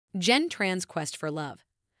Jenn Tran's quest for love,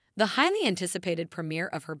 the highly anticipated premiere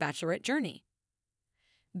of her Bachelorette journey.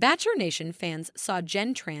 Bachelor Nation fans saw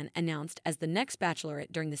Jenn Tran announced as the next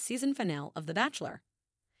Bachelorette during the season finale of The Bachelor.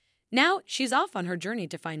 Now she's off on her journey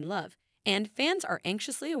to find love, and fans are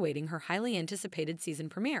anxiously awaiting her highly anticipated season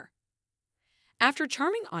premiere. After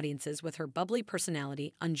charming audiences with her bubbly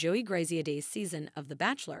personality on Joey Graziadei's season of The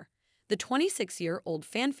Bachelor, the 26-year-old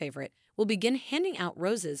fan favorite will begin handing out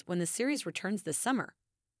roses when the series returns this summer.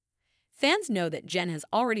 Fans know that Jenn has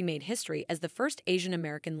already made history as the first Asian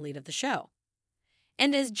American lead of the show.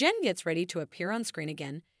 And as Jenn gets ready to appear on screen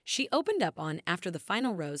again, she opened up on After the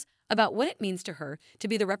Final Rose about what it means to her to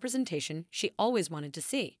be the representation she always wanted to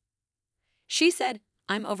see. She said,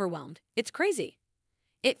 "I'm overwhelmed. It's crazy.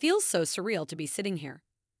 It feels so surreal to be sitting here.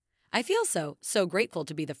 I feel so grateful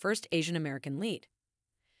to be the first Asian American lead.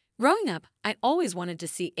 Growing up, I always wanted to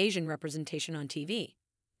see Asian representation on TV.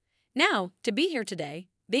 Now, to be here today,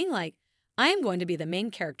 being like, I am going to be the main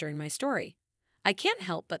character in my story. I can't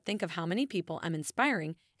help but think of how many people I'm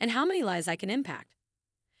inspiring and how many lives I can impact.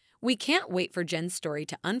 We can't wait for Jenn's story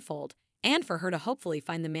to unfold and for her to hopefully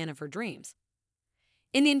find the man of her dreams."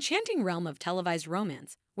 In the enchanting realm of televised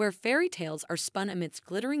romance, where fairy tales are spun amidst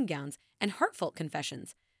glittering gowns and heartfelt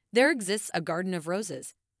confessions, there exists a garden of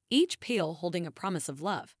roses, each petal holding a promise of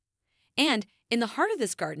love. And in the heart of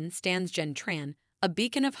this garden stands Jenn Tran, a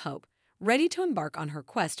beacon of hope, ready to embark on her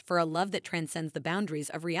quest for a love that transcends the boundaries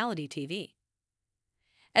of reality TV.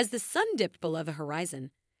 As the sun dipped below the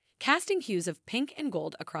horizon, casting hues of pink and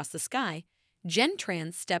gold across the sky, Jenn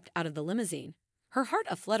Tran stepped out of the limousine, her heart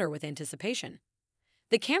aflutter with anticipation.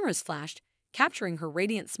 The cameras flashed, capturing her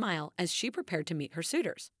radiant smile as she prepared to meet her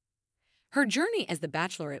suitors. Her journey as the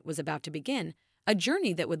Bachelorette was about to begin, a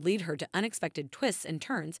journey that would lead her to unexpected twists and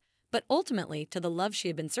turns, but ultimately to the love she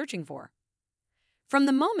had been searching for. From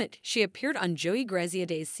the moment she appeared on Joey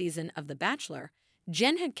Graziadei's season of The Bachelor,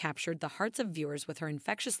 Jenn had captured the hearts of viewers with her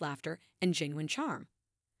infectious laughter and genuine charm.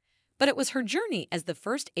 But it was her journey as the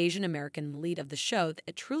first Asian American lead of the show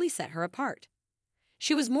that truly set her apart.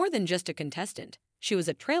 She was more than just a contestant. She was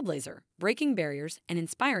a trailblazer, breaking barriers and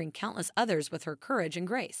inspiring countless others with her courage and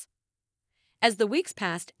grace. As the weeks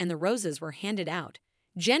passed and the roses were handed out,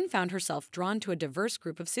 Jenn found herself drawn to a diverse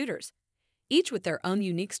group of suitors, each with their own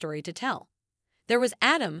unique story to tell. There was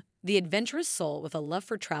Adam, the adventurous soul with a love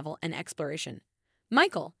for travel and exploration;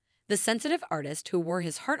 Michael, the sensitive artist who wore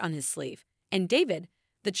his heart on his sleeve; and David,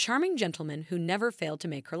 the charming gentleman who never failed to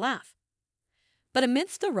make her laugh. But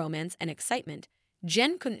amidst the romance and excitement,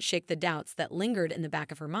 Jenn couldn't shake the doubts that lingered in the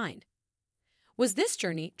back of her mind. Was this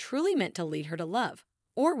journey truly meant to lead her to love,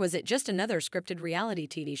 or was it just another scripted reality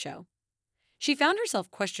TV show? She found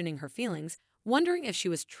herself questioning her feelings, wondering if she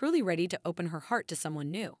was truly ready to open her heart to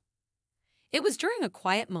someone new. It was during a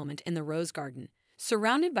quiet moment in the rose garden,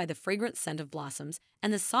 surrounded by the fragrant scent of blossoms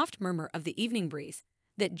and the soft murmur of the evening breeze,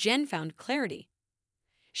 that Jenn found clarity.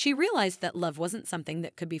 She realized that love wasn't something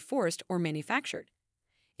that could be forced or manufactured.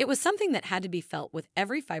 It was something that had to be felt with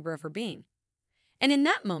every fiber of her being. And in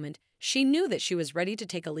that moment, she knew that she was ready to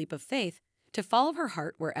take a leap of faith, to follow her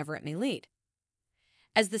heart wherever it may lead.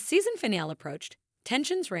 As the season finale approached,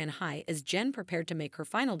 tensions ran high as Jenn prepared to make her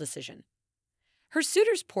final decision. Her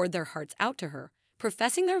suitors poured their hearts out to her,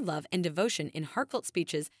 professing their love and devotion in heartfelt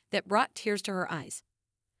speeches that brought tears to her eyes.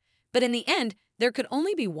 But in the end, there could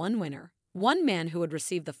only be one winner, one man who would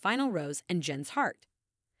receive the final rose and Jenn's heart.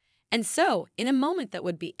 And so, in a moment that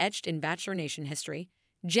would be etched in Bachelor Nation history,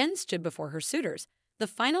 Jenn stood before her suitors, the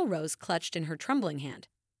final rose clutched in her trembling hand.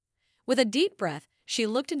 With a deep breath, she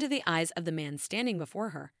looked into the eyes of the man standing before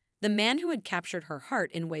her, the man who had captured her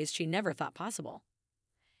heart in ways she never thought possible.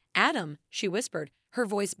 "Adam," she whispered, her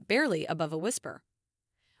voice barely above a whisper.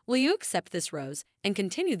 "Will you accept this rose and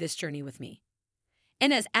continue this journey with me?"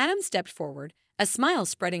 And as Adam stepped forward, a smile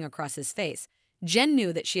spreading across his face, Jenn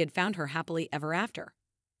knew that she had found her happily ever after.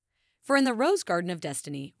 For in the rose garden of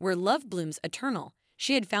destiny, where love blooms eternal,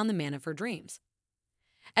 she had found the man of her dreams.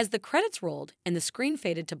 As the credits rolled and the screen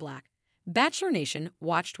faded to black, Bachelor Nation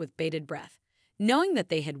watched with bated breath, knowing that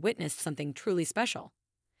they had witnessed something truly special.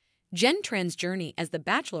 Jenn Tran's journey as the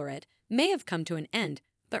Bachelorette may have come to an end,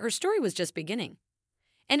 but her story was just beginning.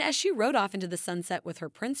 And as she rode off into the sunset with her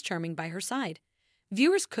Prince Charming by her side,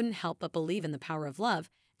 viewers couldn't help but believe in the power of love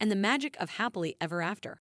and the magic of happily ever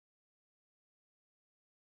after.